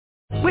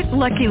With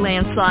Lucky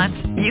Land Slots,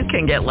 you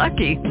can get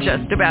lucky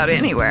just about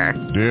anywhere.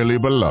 Dearly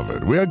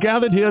beloved, we are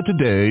gathered here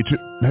today to...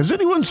 Has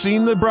anyone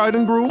seen the bride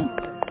and groom?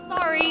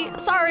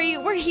 Sorry,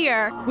 we're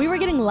here. We were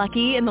getting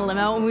lucky in the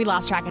limo and we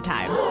lost track of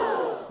time.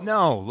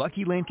 No,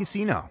 Lucky Land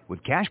Casino,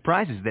 with cash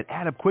prizes that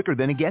add up quicker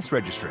than a guest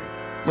registry.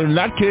 In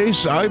that case,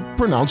 I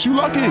pronounce you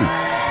lucky.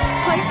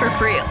 Play for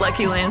free at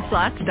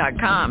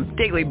LuckyLandSlots.com.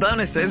 Daily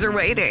bonuses are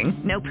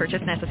waiting. No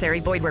purchase necessary.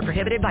 Void where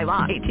prohibited by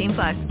law.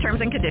 18+.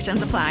 Terms and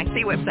conditions apply.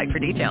 See website for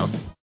details.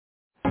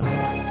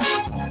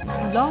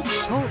 Blog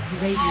Talk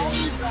Radio.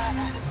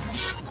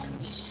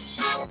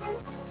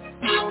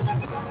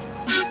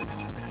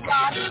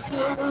 God is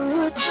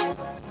good.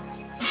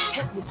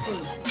 Help me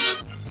sing.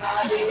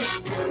 God is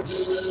good.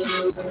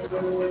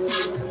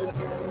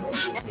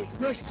 And His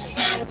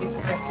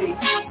mercy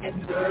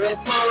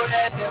endureth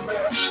forever.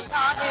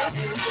 God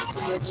is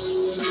good.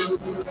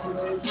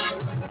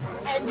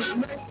 And His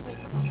mercy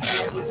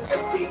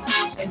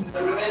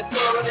endureth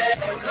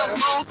forever.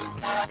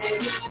 God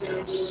is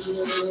good.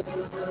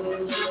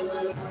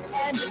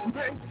 And His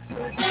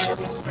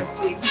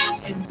mercy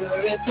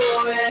endureth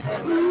forever.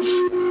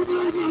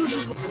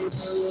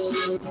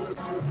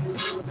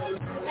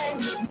 And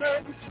His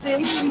mercy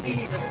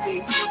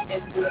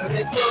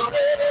endureth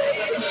forever.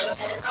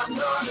 And I'm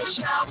gonna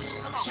shout,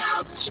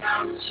 shout,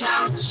 shout,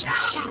 shout,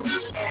 shout.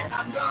 And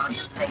I'm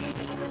gonna sing,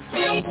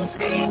 sing,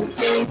 sing,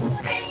 sing,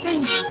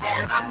 sing.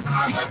 And I'm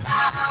gonna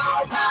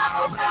bow,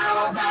 bow,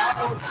 bow,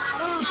 bow,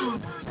 bow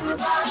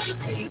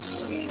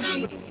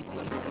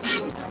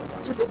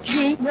to the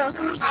King of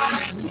Kings,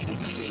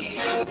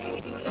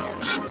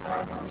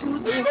 to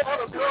the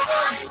Lord of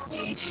Lords.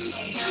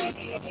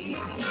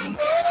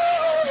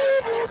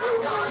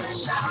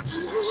 Shout,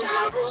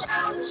 shout,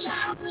 shout,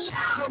 shout,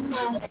 shout.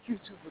 Thank you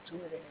too for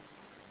tuning in.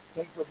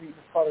 Thank you for being a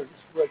part of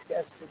this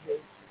broadcast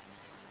today.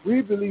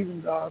 We believe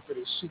in God for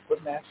the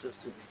supernatural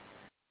today.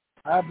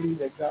 I believe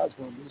that God's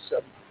going to do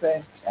something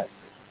fantastic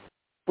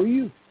for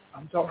you.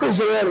 I'm talking. Praise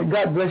the Lord, and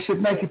God bless you.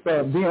 Thank you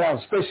for being our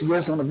special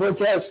guest on the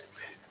broadcast.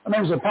 My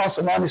name is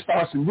Apostle Lonnie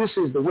Starks, and this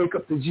is the Wake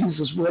Up to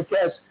Jesus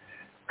broadcast.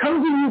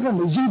 Coming to you from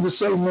the Jesus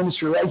Save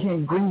Ministry right here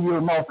in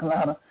Greenville, North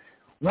Carolina,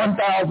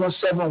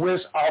 1007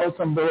 West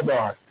Arlington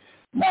Boulevard.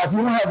 Now, if you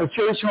don't have a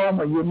church home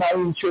or you're not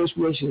in church,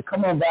 we should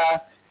come on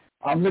by.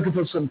 I'm looking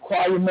for some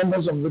choir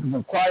members. I'm looking for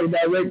a choir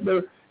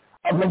director.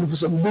 I'm looking for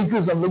some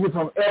deacons. I'm looking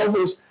for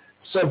elders.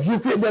 So if you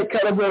fit that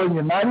category and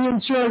you're not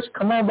in church,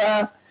 come on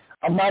by.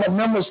 I'm not a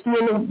member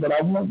still, but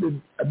I want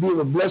to be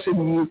a blessing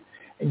to you,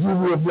 and you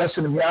be a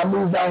blessing to me. I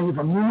moved down here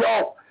from New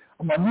York.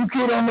 I'm a new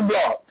kid on the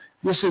block.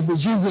 This is the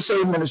Jesus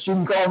Save Ministry.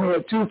 You can call me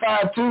at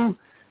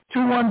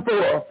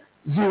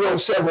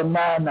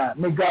 252-214-0799.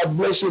 May God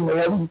bless you and may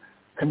heaven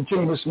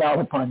continue to smile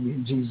upon you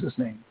in Jesus'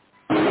 name.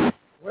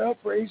 Well,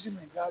 praise Him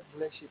and God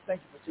bless you. Thank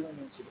you for tuning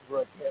into the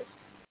broadcast.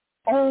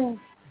 On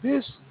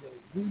this day,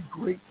 be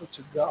grateful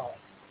to God.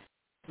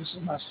 This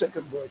is my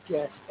second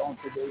broadcast on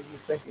today.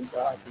 We're thanking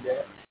God for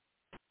that.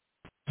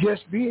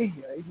 Just being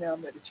here. Amen.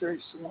 I'm at the church.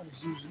 Someone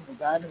is using the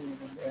dining room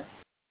in there.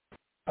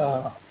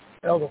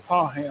 Elder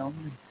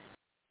Parham.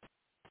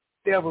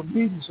 They have a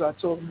meeting, so I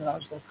told them that I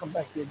was going to come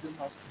back there and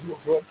do a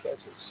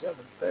broadcast at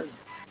 7:30.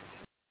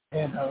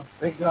 And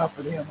thank God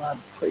for them. I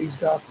praise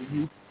God for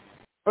you.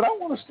 But I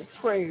want us to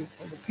pray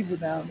for the people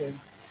down in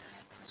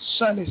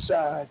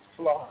Sunnyside,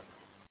 Florida.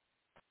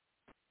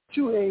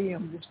 2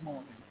 a.m. this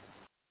morning,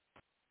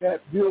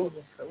 that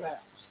building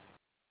collapsed.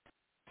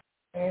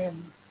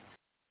 And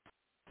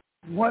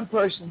one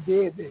person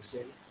dead, they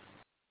say,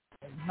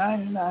 and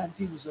 99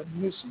 people are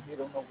missing. They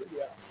don't know where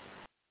they are.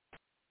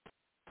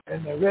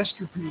 And the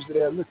rescue crews that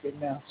are looking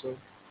now. So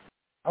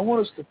I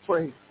want us to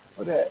pray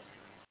for that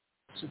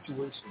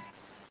situation.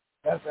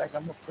 Matter of fact,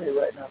 I'm going to pray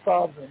right now.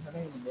 Father, in the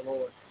name of the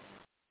Lord,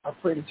 I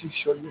pray that you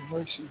show your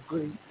mercy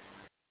great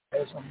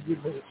as I'm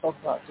getting ready to talk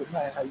about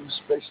tonight, how you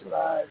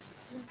specialize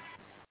in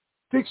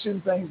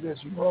fixing things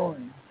that's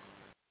roaring.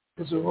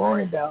 There's a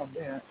roaring down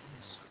there in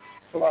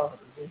Florida.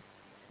 The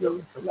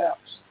building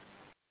collapsed.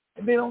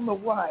 And they don't know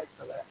why it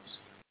collapsed.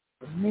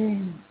 The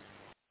main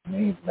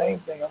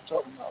thing I'm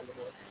talking about,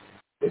 Lord,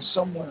 is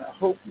someone, I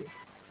hope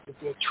that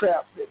they're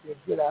trapped, that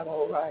they'll get out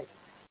all right,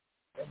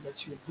 and that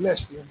you bless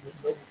them with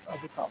no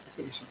other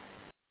complications.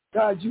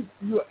 God, you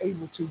are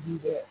able to do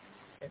that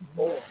and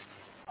more.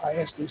 I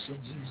ask this in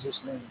Jesus'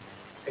 name.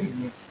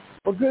 Amen.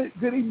 Well, good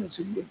evening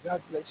to you.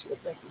 God bless you.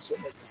 Thank you so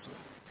much for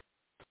tuning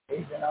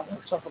in. Amen. I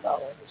want to talk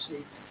about on this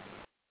evening.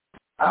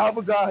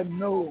 Our God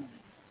knows.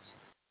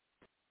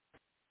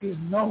 He's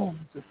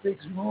known to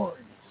fix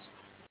moorings.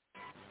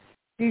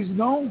 He's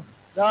known.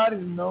 God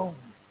is known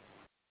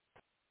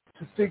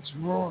to fix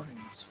ruins.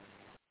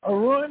 A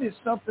ruin is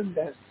something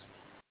that's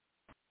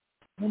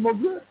no more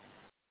good.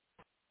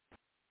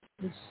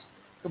 It's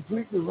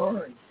completely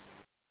ruined.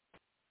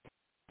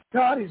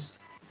 God is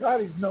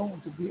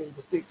known to be able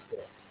to fix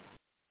that.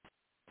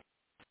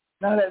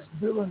 Now that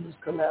building is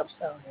collapsed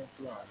down in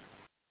Florida.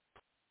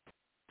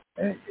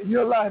 And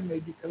your life may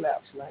be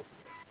collapsed like that.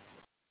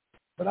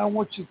 But I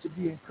want you to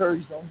be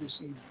encouraged on this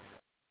evening.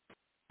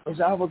 Because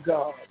our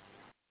God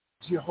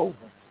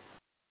Jehovah,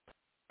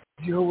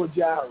 Jehovah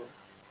Jireh,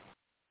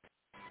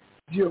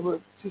 Jehovah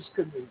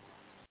Tiskanu,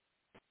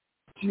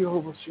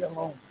 Jehovah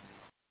Shalom,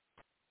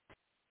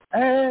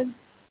 and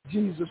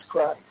Jesus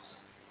Christ.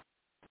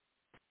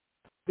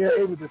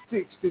 They're able to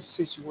fix this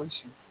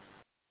situation.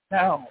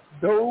 Now,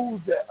 those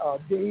that are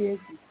dead,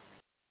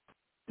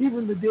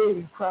 even the dead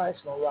in Christ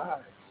will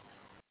rise.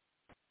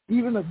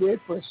 Even a dead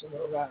person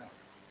will rise.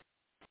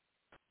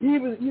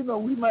 Even, you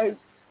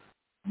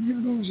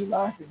lose your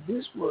life in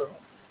this world,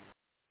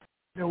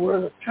 in the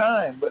world of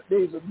time, but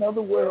there's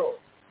another world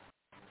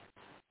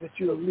that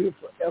you'll live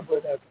forever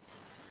and ever.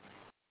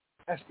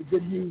 That's the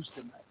good news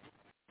tonight.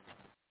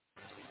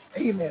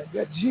 Amen.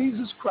 That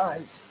Jesus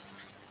Christ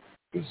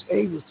is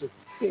able to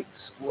fix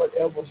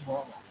whatever's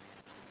wrong.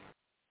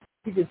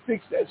 He can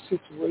fix that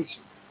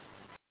situation.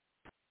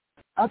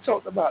 I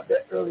talked about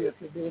that earlier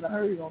today, and I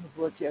heard it on the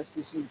broadcast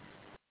this evening.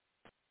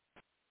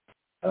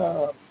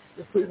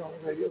 They put it on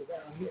the radio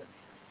down here.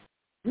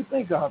 We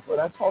thank God for it.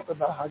 I talked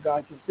about how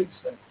God can fix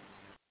things.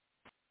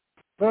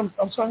 But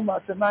I'm talking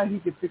about tonight, he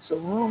can fix a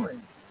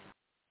ruin.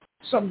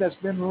 Something that's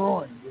been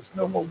ruined. It's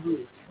no more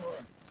good.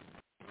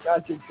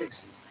 God can fix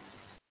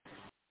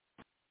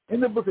it. In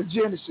the book of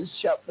Genesis,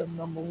 chapter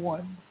number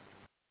 1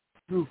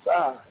 through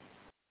 5,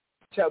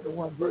 chapter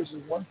 1,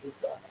 verses 1 through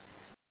 5.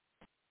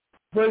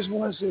 Verse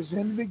 1 says,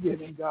 in the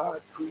beginning,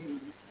 God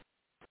created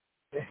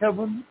the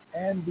heaven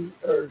and the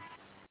earth.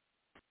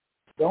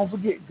 Don't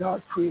forget,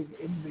 God created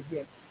in the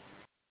beginning.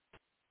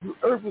 The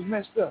earth was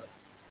messed up.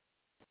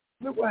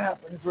 Look what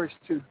happened in verse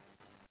 2.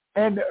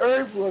 And the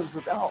earth was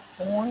without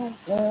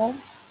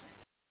form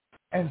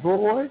and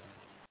void,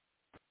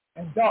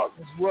 and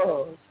darkness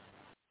was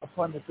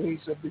upon the face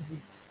of the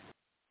deep.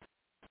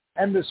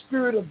 And the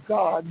Spirit of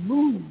God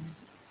moved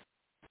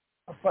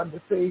upon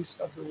the face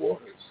of the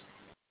waters.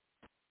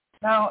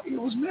 Now, it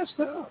was messed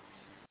up.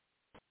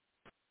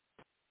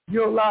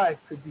 Your life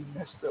could be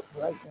messed up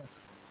right now.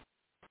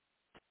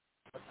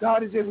 But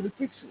God is able to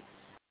fix it.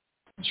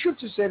 The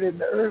scripture said that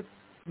the earth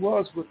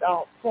was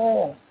without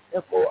form,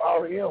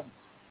 F-O-R-M,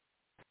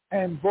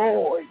 and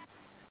void.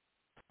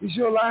 Is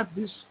your life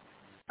this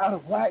out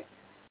of whack?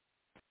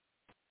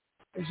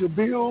 Is your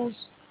bills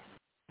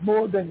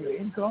more than your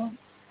income?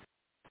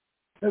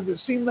 Does it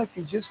seem like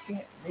you just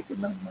can't make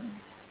enough money?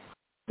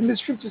 And the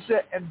scripture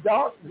said, and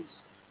darkness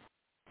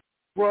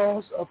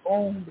was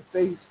upon the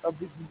face of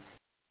the deep.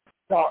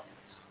 Darkness.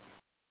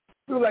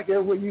 Feel like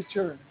everywhere you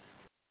turn,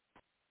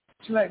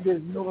 it's like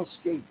there's no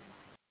escape.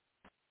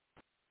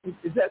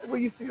 Is that the way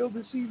you feel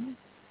this evening?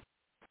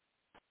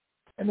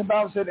 And the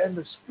Bible said, and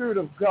the Spirit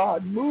of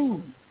God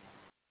moved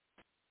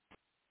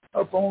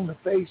upon the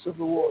face of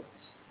the waters.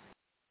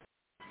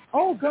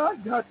 All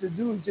God got to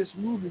do is just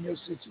move in your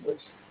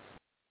situation.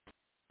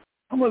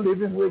 I'm a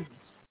living witness.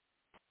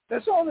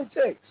 That's all it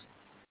takes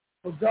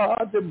for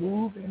God to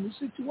move in the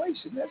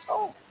situation. That's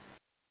all.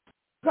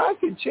 God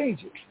can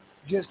change it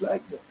just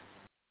like that.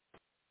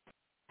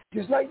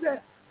 Just like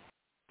that.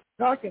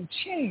 God can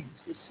change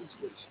the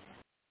situation.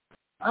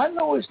 I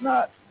know it's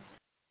not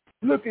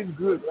looking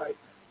good right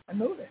now. I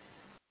know that.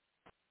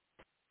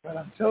 But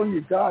I'm telling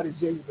you, God is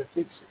able to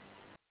fix it.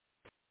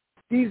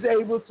 He's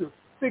able to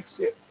fix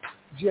it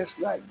just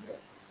like that.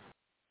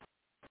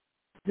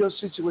 Your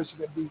situation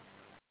can be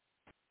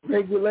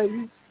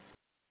regulated.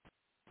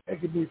 It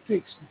can be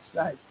fixed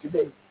tonight,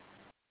 today.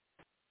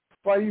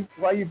 While you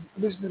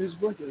listen to this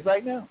broadcast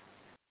right now.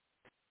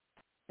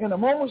 In a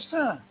moment's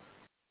time,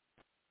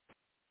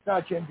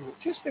 God can do it.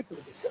 Just think of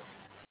it.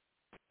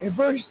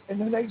 In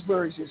the next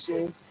verse it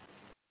says,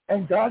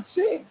 and God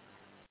said,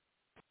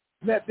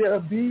 let there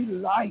be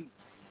light.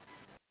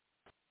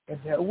 And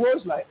there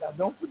was light. Now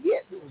don't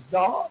forget, it was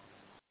dark.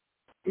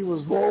 It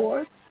was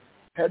void.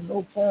 Had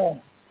no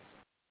form.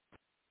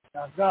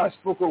 Now God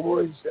spoke a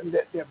word and said,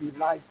 let there be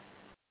light.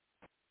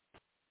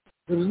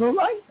 There was no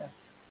light now.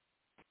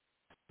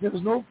 There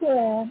was no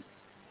form.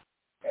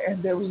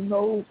 And there was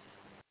no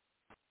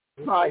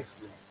life.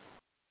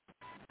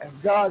 And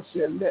God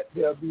said, let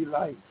there be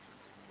light.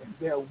 And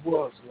there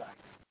was light.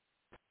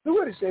 Look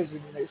what it says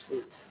in the next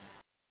verse.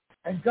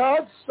 And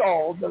God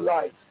saw the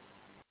light,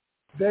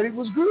 that it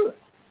was good.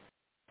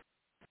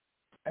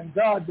 And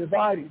God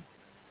divided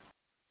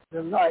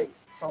the light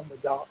from the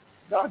dark.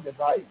 God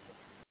divided it.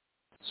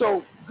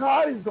 So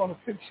God is going to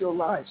fix your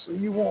life so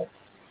you won't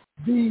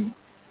be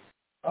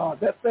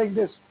that thing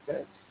that's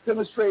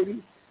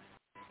penetrating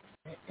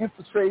and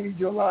infiltrated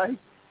your life.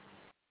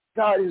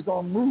 God is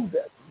going to move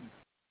that for you.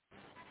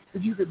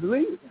 If you could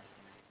believe it.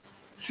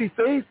 See,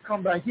 faith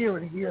comes by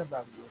hearing and hearing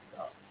by the word of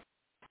God.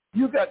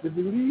 You got to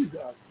believe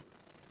God.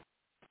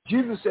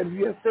 Jesus said, if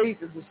you have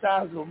faith as the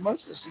size of a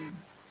mustard seed,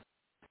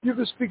 you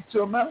can speak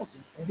to a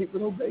mountain and it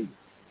will obey you.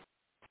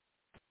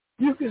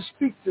 You can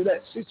speak to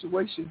that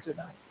situation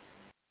tonight.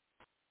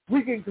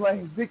 We can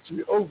claim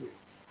victory over it.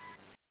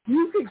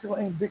 You can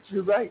claim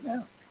victory right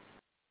now.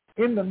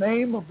 In the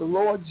name of the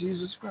Lord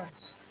Jesus Christ.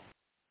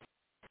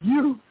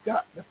 You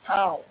got the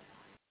power.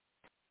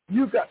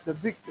 You got the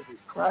victory.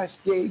 Christ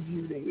gave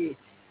you the head.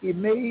 He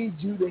made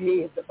you the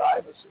head, the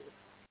Bible says.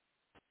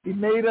 He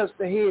made us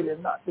the head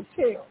and not the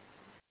tail.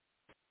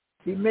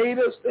 He made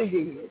us the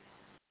head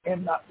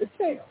and not the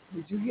tail.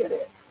 Did you hear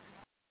that?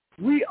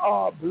 We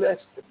are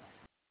blessed tonight.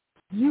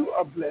 You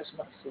are blessed,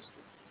 my sister.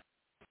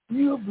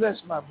 You are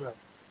blessed, my brother.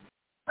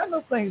 I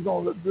know things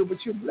don't look good,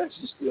 but you're blessed.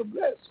 You're still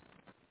blessed.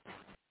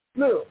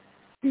 Look,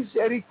 he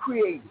said he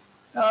created.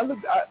 Now, look,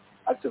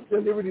 I took the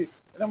liberty,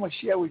 and I'm going to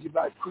share with you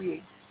about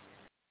creating.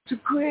 To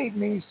create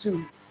means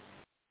to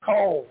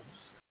cause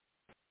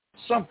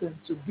something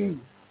to be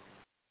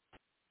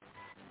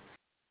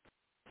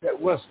that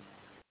wasn't.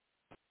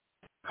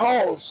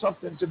 Cause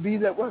something to be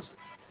that wasn't.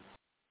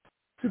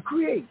 To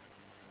create.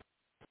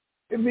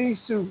 It means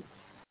to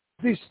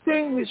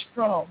distinguish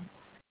from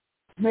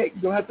make.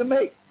 Don't have to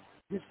make.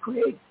 Just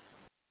create.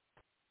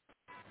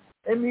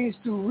 It means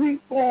to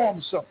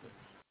reform something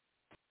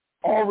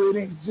already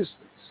in existence.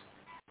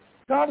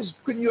 God is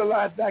putting your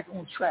life back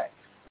on track.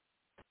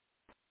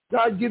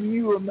 God giving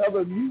you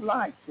another new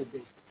life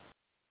today.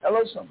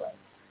 Hello, somebody.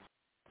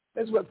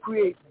 That's what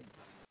create means.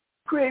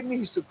 Create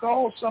means to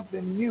call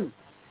something new.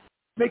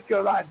 Make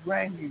your life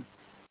brand new.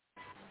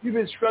 You've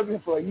been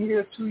struggling for a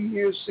year, 2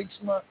 years, 6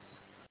 months.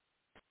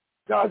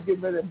 God's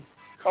getting ready to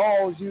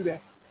cause you to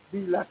be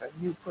like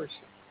a new person.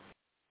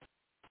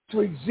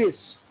 To exist.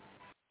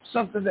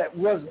 Something that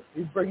wasn't.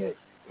 He's bringing it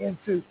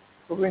into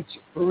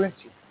parental.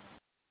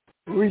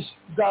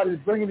 God is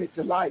bringing it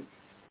to life.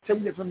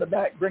 Taking it from the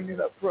back, bringing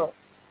it up front.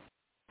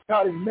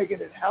 God is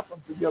making it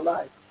happen to your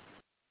life.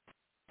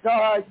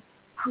 God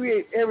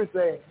created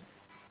everything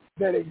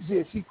that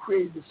exists. He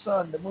created the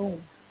sun, the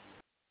moon,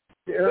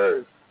 the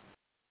earth,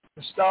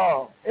 the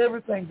stars,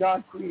 everything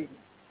God created.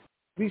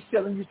 He's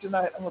telling you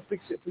tonight, I'm going to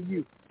fix it for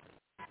you.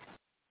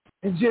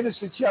 In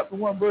Genesis chapter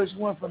 1, verse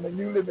 1 from the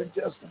New Living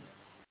Testament,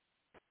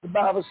 the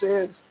Bible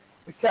says,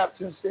 the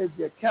captain says,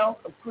 the account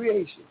of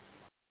creation.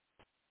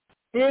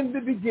 In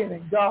the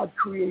beginning, God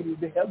created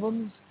the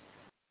heavens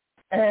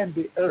and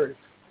the earth.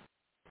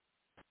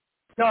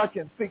 God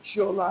can fix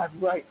your life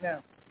right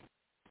now.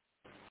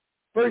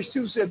 Verse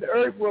 2 said, the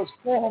earth was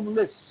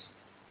formless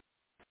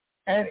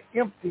and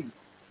empty,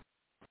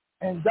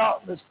 and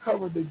darkness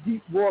covered the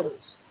deep waters.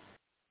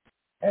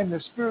 And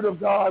the Spirit of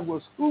God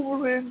was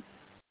hovering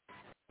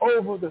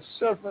over the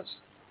surface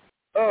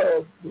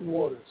of the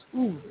waters.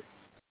 Hovering.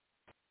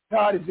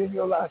 God is in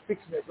your life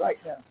fixing it right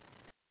now.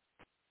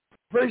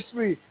 Verse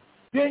 3,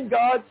 then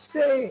God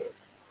said,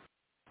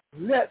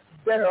 let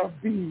there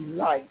be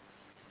light.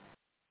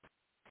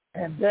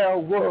 And there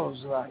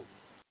was light.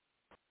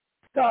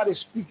 God is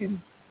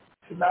speaking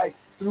tonight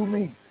through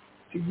me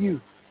to you.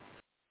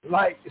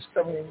 Light is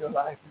coming in your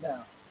life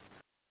now.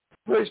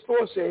 Verse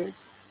 4 says,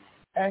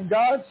 and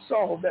God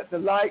saw that the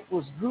light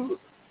was good.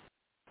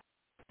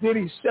 Then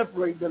he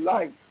separated the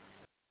light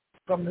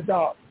from the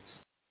darkness.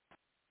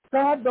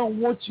 God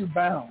don't want you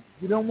bound.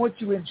 He don't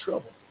want you in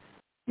trouble.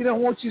 He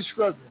don't want you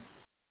struggling.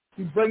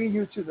 He's bringing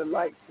you to the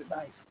light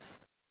tonight.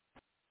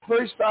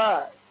 Verse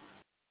 5,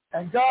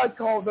 and God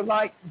called the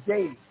light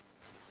day,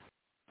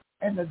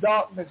 and the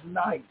darkness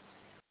night.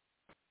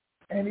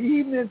 And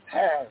evening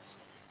passed,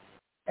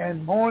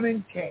 and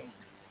morning came,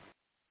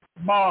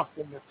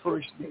 marking the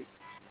first day.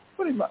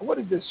 What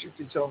is this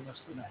scripture telling us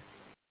tonight?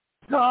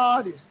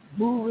 God is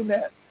moving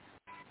that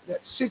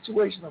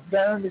situation of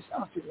barrenness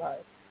out of your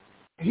life.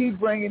 He's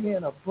bringing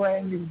in a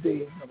brand new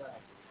day in your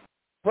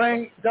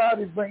life.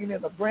 God is bringing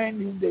in a brand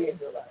new day in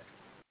your life.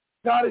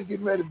 God is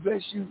getting ready to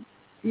bless you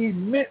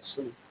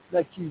immensely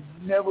like you've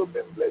never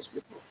been blessed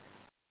before.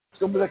 It's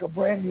going to be like a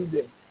brand new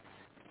day.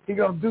 He's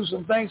going to do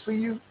some things for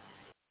you.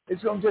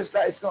 It's going to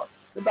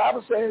the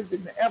Bible says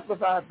in the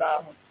Amplified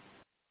Bible,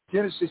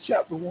 Genesis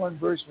chapter 1,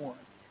 verse 1.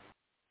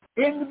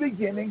 In the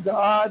beginning,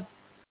 God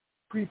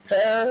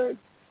prepared,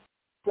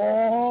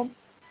 formed,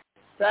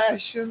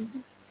 fashioned,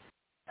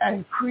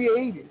 and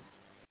created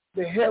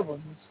the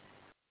heavens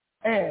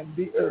and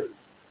the earth.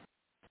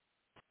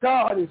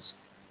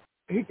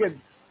 He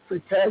can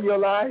prepare your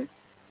life,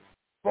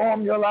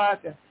 form your life,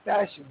 and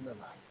fashion your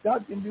life.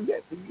 God can do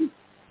that for you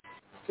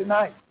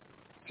tonight,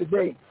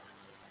 today.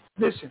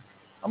 Listen,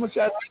 I'm going to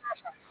try to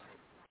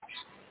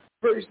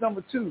verse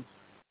number 2.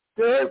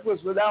 The earth was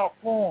without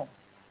form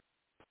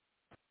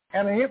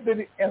and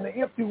an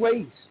empty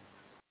waste,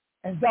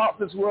 and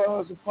darkness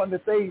was upon the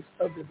face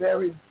of the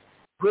very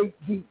great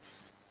deep.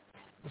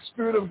 The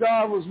Spirit of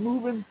God was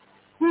hovering,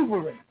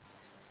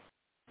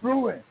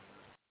 brewing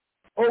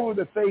over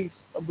the face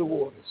of the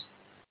waters.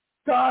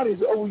 God is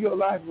over your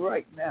life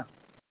right now.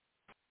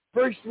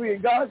 Verse 3,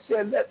 and God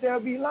said, let there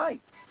be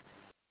light.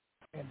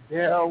 And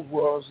there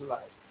was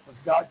light. But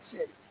God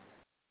said it.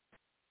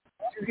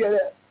 Did you hear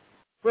that?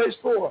 Verse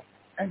 4,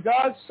 and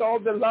God saw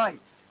the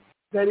light,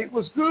 that it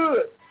was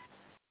good,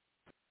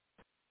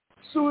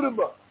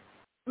 suitable,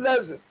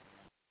 pleasant,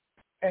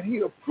 and he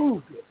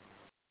approved it.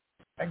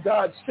 And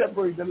God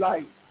separated the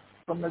light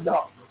from the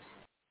darkness.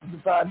 You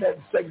can find that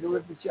in 2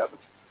 Corinthians chapter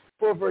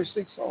 4, verse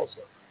 6 also.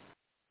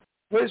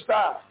 Verse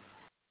 5,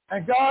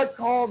 and God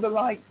called the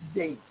light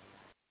day,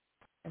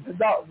 and the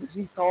darkness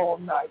he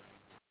called night.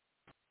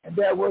 And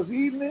there was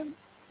evening,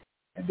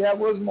 and there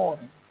was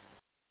morning,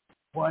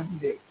 one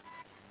day.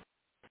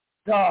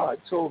 God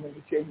told me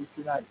to tell you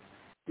tonight,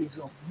 he's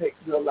going to make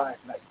your life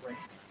like rain.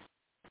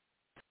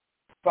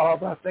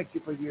 Father, I thank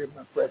you for hearing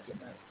my prayer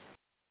tonight.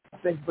 I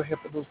thank you for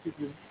helping those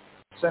people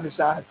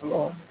Sunnyside,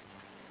 Florida,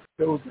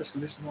 those that's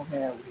listening on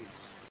airways.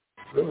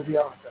 Wherever they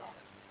are, God.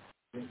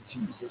 In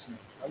Jesus' name.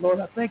 Now, Lord,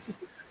 I thank you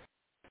for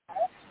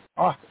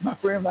my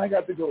friend, I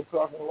got to go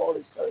talking to all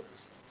these service.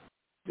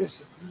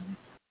 Listen,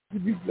 you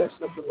be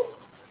blessed of the Lord.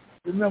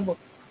 Remember,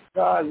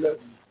 God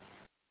loves you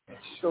and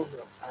show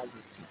them how you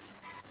see.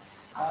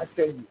 I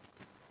tell you,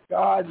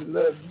 God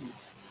loves you.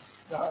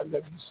 God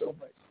loves you so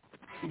much.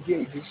 He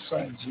gave his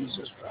son,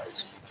 Jesus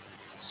Christ,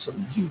 so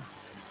you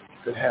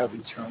could have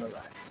eternal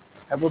life.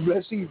 Have a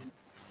blessed evening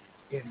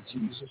in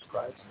Jesus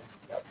Christ's name.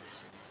 God bless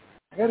you.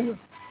 I got to go.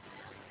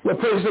 Well,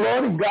 praise the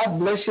Lord, and God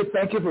bless you.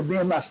 Thank you for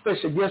being my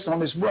special guest on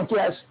this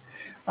broadcast.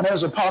 My name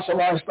is Apostle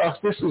Lonnie Starks.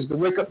 This is the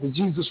Wake Up to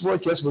Jesus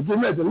broadcast. We're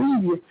getting ready to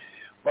leave you,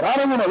 but I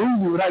don't want to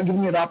leave you without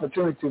giving you an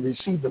opportunity to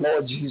receive the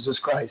Lord Jesus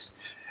Christ.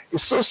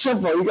 It's so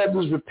simple. You got to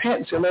just repent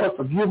and say, Lord,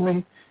 forgive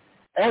me.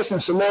 Ask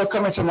him, say, Lord,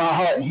 come into my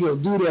heart, and he'll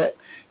do that.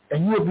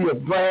 And you'll be a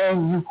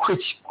brand new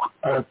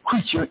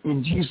creature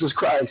in Jesus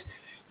Christ.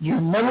 You'll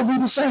never be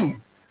the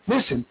same.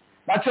 Listen,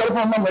 my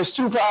telephone number is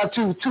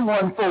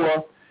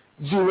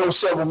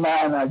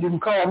 252-214-0799. You can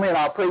call me and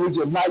I'll pray with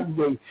you night and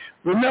day.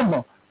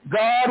 Remember,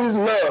 God is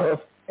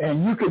love,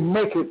 and you can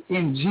make it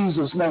in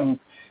Jesus' name.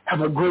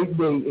 Have a great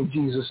day in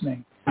Jesus'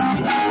 name.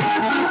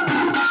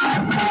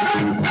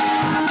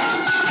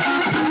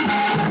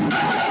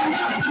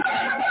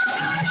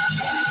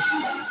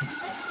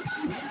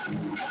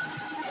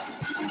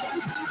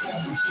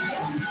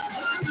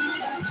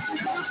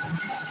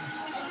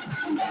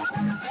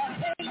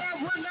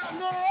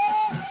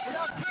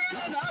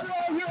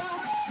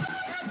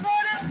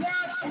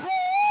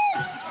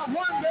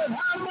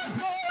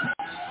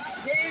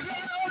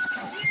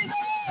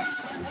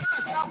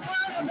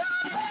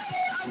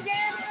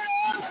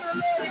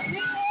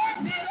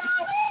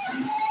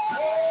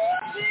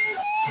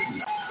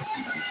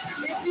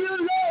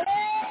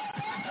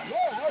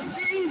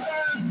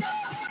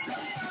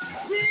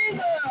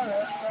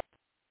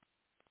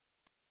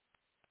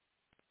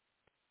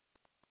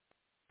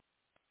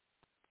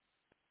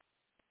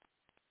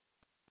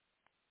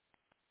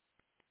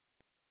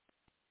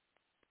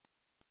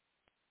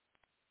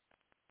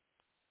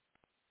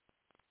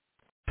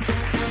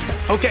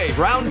 Okay,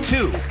 round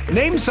two.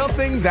 Name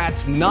something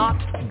that's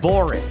not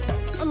boring.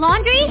 A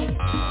laundry?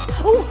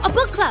 Ooh, a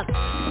book club.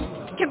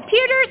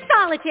 Computer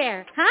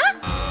solitaire, huh?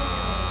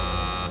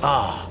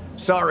 Ah,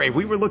 sorry,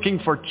 we were looking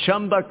for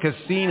Chumba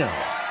Casino.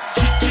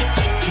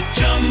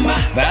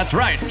 That's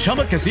right,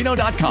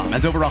 ChumbaCasino.com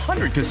has over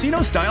 100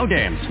 casino-style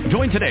games.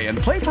 Join today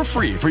and play for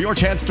free for your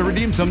chance to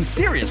redeem some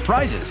serious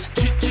prizes.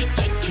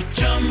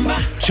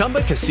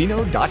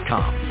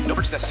 ChumbaCasino.com. No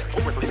purchase necessary.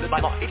 Void where prohibited by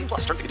law. 18+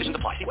 terms and conditions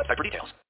apply. See website for details.